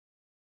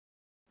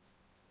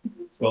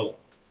Well,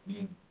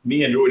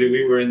 me and Rudy,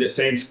 we were in the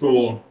same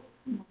school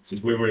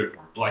since we were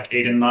like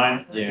 8 and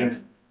 9. I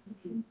think.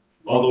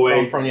 All the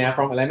way from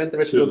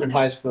elementary school to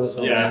high school.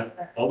 So yeah,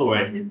 all the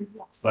way.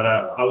 But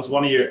I was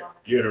 1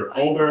 year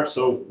older,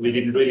 so we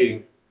didn't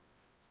really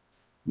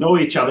know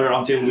each other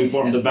until we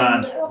formed the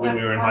band when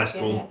we were in high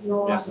school,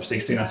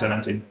 16 and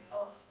 17.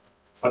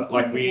 But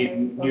like we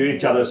knew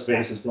each other's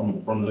faces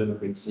from little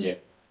kids. Yeah.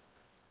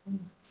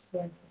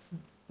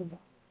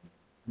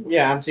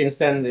 Yeah, and since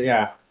then,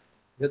 yeah,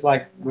 it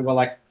like we were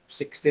like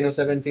 16 or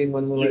 17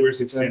 when we were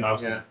 16.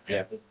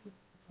 Yeah.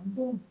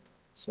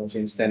 So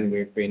since then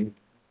we've been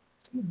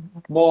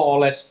more or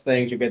less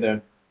playing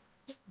together.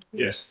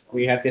 Yes.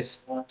 We had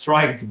this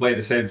trying to play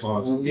the same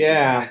songs.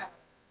 Yeah.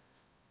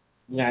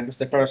 Yeah, it was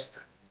the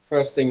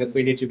first thing that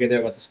we did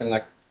together was this kind of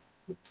like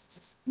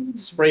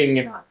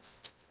spring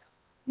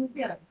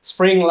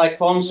like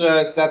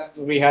concert that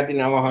we had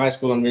in our high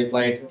school, and we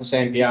played the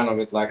same piano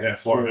with like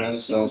 4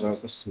 friends. So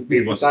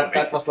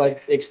that was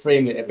like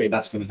extremely epic.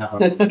 That's gonna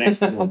happen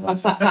next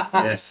month.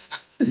 Yes.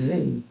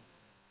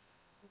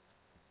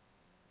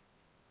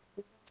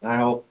 I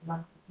hope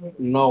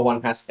no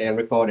one has a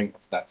recording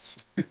of that.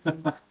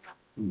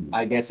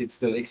 I guess it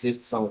still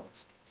exists somewhere.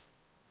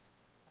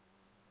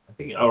 I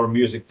think our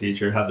music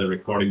teacher had the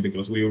recording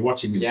because we were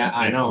watching it. Yeah,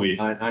 I know.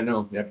 I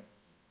know. Yep.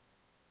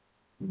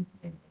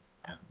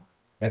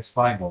 That's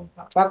fine.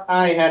 But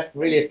I had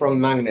really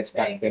strong magnets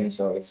back then,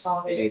 so it's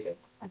easy.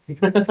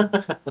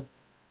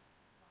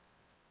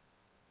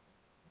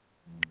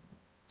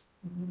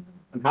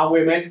 And how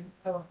we met,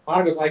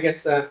 Markus, I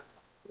guess,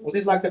 was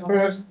it like the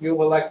first you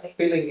were like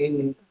filling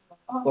in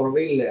for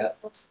Ville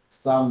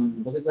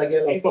some, was it like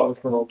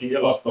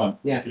Yellowstone.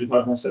 Yeah.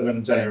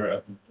 2007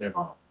 January. Yeah.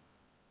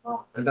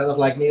 And that was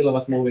like Niilo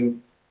was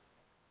moving.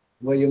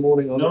 Were you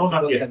moving No,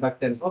 not yet. back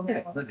then?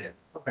 Okay.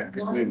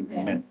 Because we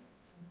met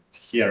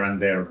here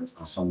and there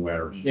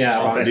somewhere. Yeah,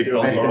 around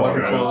festivals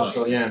or shows,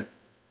 so yeah.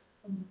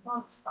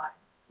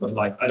 But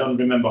like I don't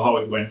remember how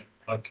it went.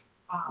 Like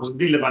was it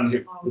Ville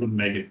who couldn't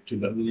make it to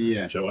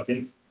the show? I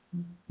think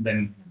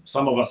then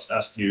some of us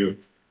asked you.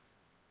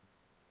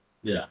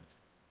 Yeah.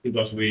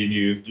 Because we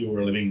knew you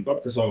were living in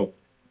Kotka, so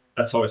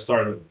that's how it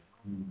started.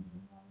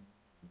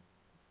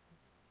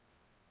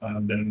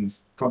 And then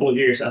a couple of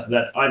years after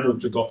that, I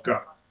moved to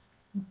Kotka,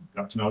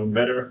 got to know him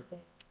better,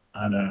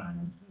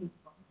 and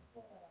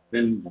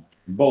then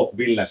both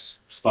villas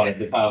started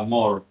to have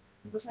more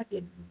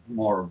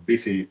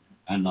busy,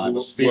 and I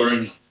was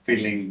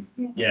feeling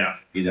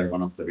either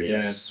one of the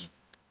villas.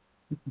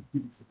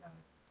 Yeah.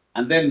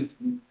 And then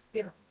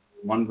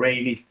one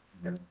rainy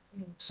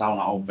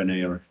sauna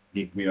opener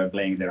gig we were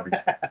playing there with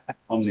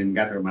Omnium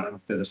Gatherman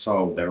after the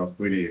show. There was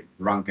really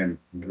drunken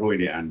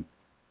Ruidi and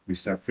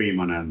Mr.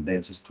 Freeman, and they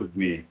just took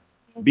me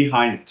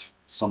behind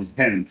some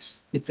tents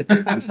and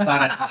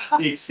started to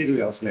speak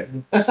seriously.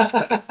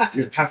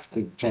 You have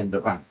to join the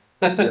band.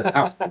 You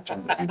have to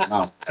join the band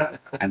now.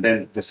 And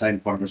then the same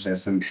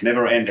conversation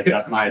never ended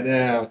that night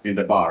in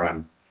the bar.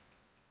 And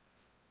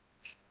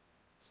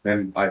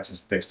then I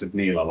just texted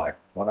Niilo like,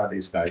 what are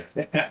these guys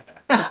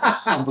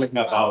fumbling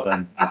about?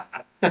 And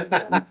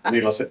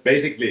Niilo said,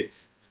 basically,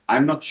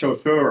 I'm not so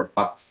sure,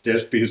 but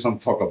there's been some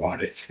talk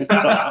about it.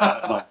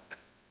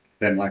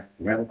 Then like,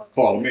 well,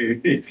 call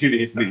me if you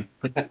need me.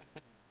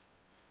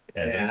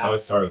 That's how it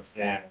started.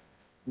 Yeah.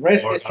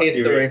 Rest is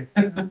history.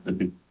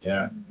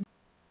 Yeah.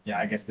 Yeah,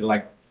 I guess the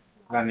like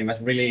Rani was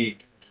really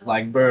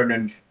like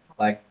burdened,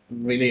 like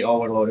really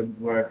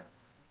overloaded work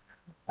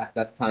at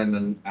that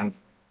time, and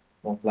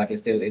most likely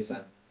still is.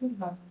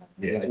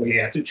 Yeah, he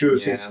had to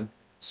choose his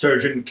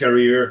surgeon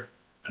career,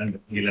 and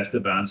he left the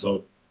band,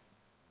 so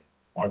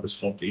Markus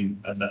hopped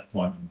in at that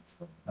point.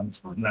 And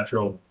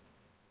natural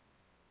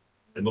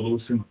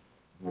evolution.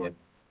 Yeah.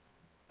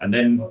 And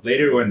then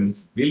later, when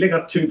Ville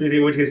got too busy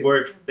with his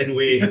work, then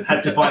we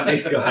had to find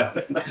this guy.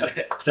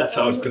 That's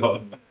how it's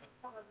going.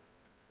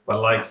 But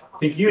like, I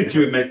think you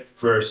two met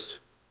first.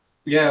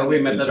 Yeah, we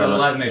met at a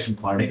Live Nation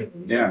party.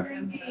 Yeah,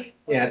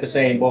 at the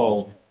same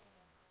ball.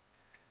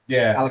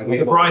 Yeah,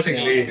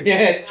 surprisingly,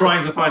 yes,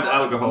 trying to find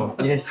alcohol.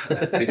 Yes.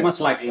 It was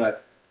like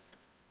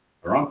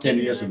around 10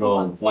 years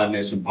ago, Live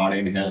Nation party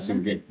in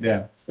Helsinki.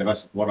 Yeah, there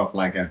was a lot of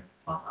like a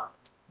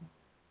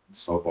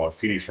so-called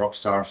Finnish rock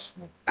stars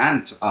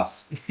and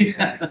us,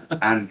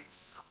 and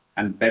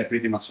then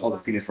pretty much all the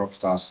Finnish rock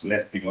stars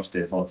left because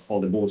they thought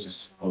all the booze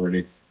is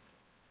already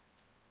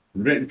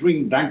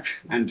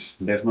drank, and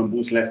there's no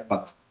booze left.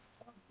 But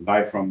the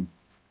guy from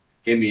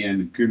Kemi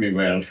and Kymi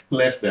were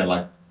left there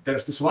like,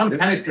 there's this one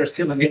canister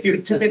still, and if you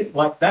tip it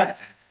like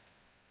that,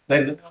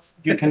 then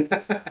you can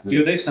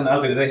do this and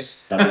I'll do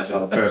this. That was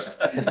our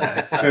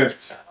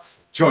first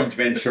joint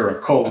venture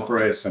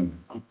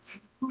cooperation.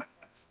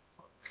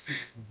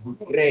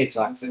 Great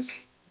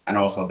success. And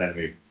also then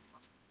we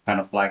kind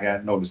of like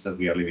noticed that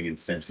we are living in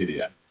the same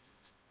city.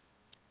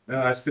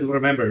 I still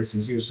remember,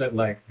 since you said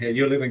like, hey,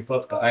 you live in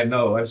Kotka. I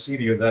know, I've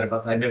seen you there,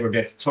 but I never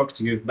get to talk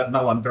to you, but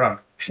now I'm drunk.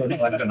 So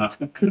now I'm gonna...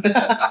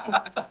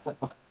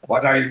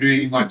 What are you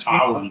doing in my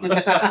town?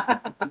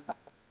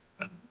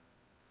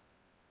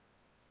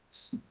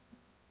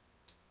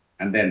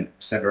 And then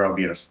several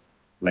years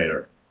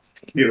later,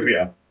 here we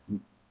are.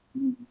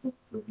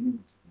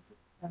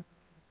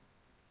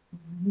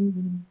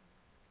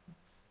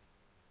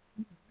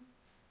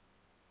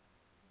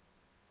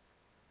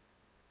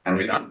 Are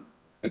we done?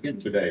 Again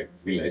today,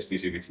 Ville is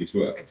busy with his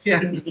work.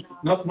 Yeah,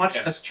 not much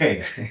has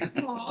changed.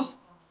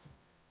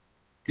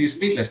 These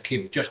villas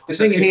keep just I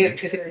think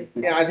disappearing.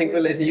 yeah, I think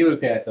Ville is in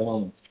UK at the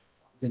moment.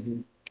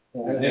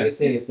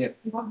 Yeah.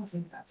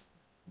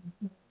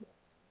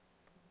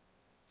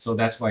 So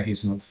that's why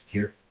he's not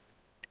here.